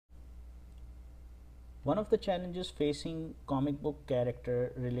One of the challenges facing comic book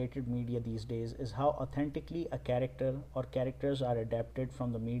character related media these days is how authentically a character or characters are adapted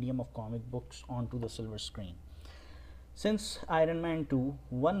from the medium of comic books onto the silver screen. Since Iron Man 2,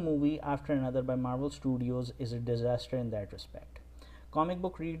 one movie after another by Marvel Studios is a disaster in that respect. Comic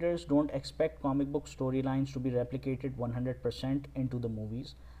book readers don't expect comic book storylines to be replicated 100% into the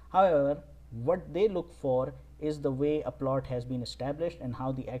movies. However, what they look for is the way a plot has been established and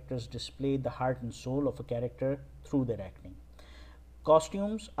how the actors display the heart and soul of a character through their acting.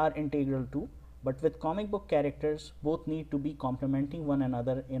 Costumes are integral too, but with comic book characters, both need to be complementing one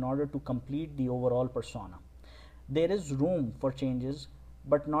another in order to complete the overall persona. There is room for changes,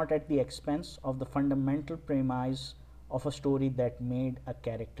 but not at the expense of the fundamental premise of a story that made a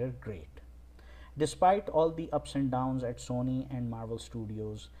character great. Despite all the ups and downs at Sony and Marvel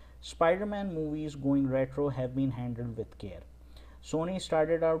Studios, Spider-Man movies going retro have been handled with care. Sony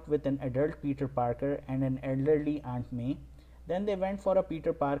started out with an adult Peter Parker and an elderly Aunt May. Then they went for a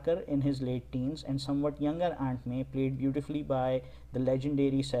Peter Parker in his late teens and somewhat younger Aunt May, played beautifully by the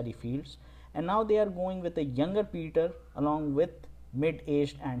legendary Sally Fields. And now they are going with a younger Peter along with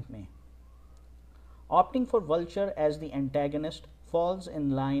mid-aged Aunt May. Opting for Vulture as the antagonist falls in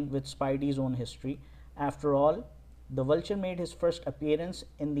line with Spidey's own history. After all, the Vulture made his first appearance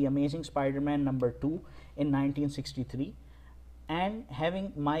in The Amazing Spider-Man #2 in 1963, and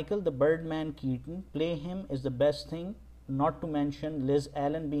having Michael the Birdman Keaton play him is the best thing, not to mention Liz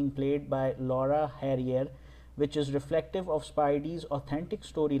Allen being played by Laura Harrier, which is reflective of Spidey's authentic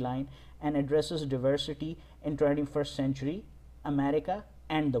storyline and addresses diversity in 21st century America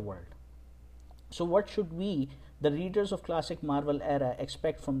and the world. So what should we, the readers of classic Marvel era,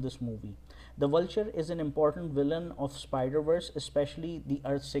 expect from this movie? The Vulture is an important villain of Spider-Verse, especially the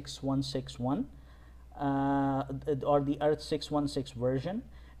Earth 6161 or the Earth 616 version.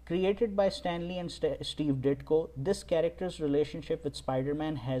 Created by Stan Lee and Steve Ditko, this character's relationship with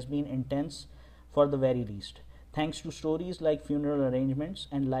Spider-Man has been intense for the very least, thanks to stories like Funeral Arrangements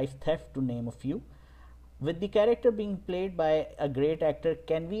and Life Theft, to name a few. With the character being played by a great actor,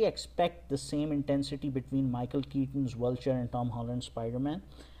 can we expect the same intensity between Michael Keaton's Vulture and Tom Holland's Spider-Man?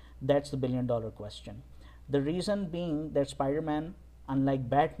 That's the billion-dollar question. The reason being that Spider-Man, unlike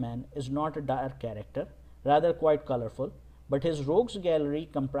Batman, is not a dark character, rather quite colorful, but his rogues gallery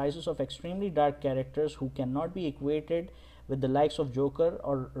comprises of extremely dark characters who cannot be equated with the likes of Joker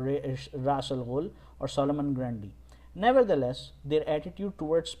or Ra's al Ghul or Solomon Grundy. Nevertheless, their attitude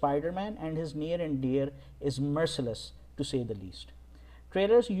towards Spider-Man and his near and dear is merciless, to say the least.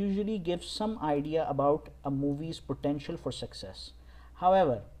 Trailers usually give some idea about a movie's potential for success.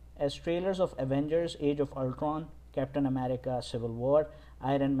 However, as trailers of Avengers: Age of Ultron, Captain America: Civil War,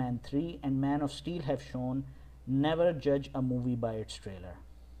 Iron Man 3, and Man of Steel have shown, never judge a movie by its trailer.